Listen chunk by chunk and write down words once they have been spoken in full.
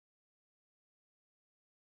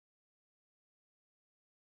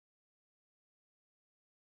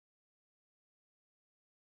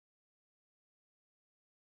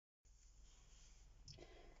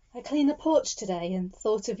I cleaned the porch today and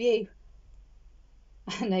thought of you.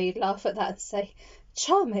 I know you'd laugh at that and say,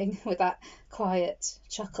 charming, with that quiet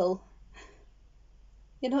chuckle.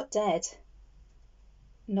 You're not dead.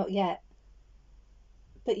 Not yet.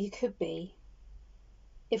 But you could be.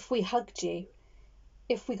 If we hugged you.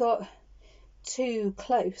 If we got too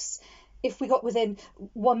close. If we got within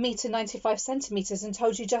 1 metre 95 centimetres and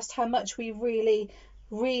told you just how much we really,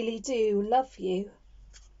 really do love you.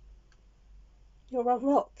 You're a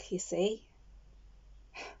rock, you see.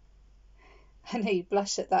 I know you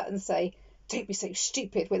blush at that and say, don't be so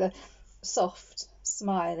stupid, with a soft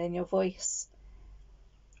smile in your voice.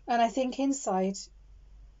 And I think inside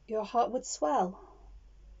your heart would swell.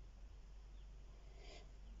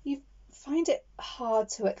 You find it hard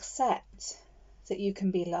to accept that you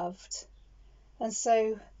can be loved. And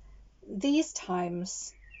so these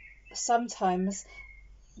times, sometimes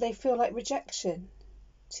they feel like rejection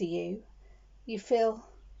to you. You feel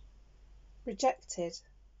rejected.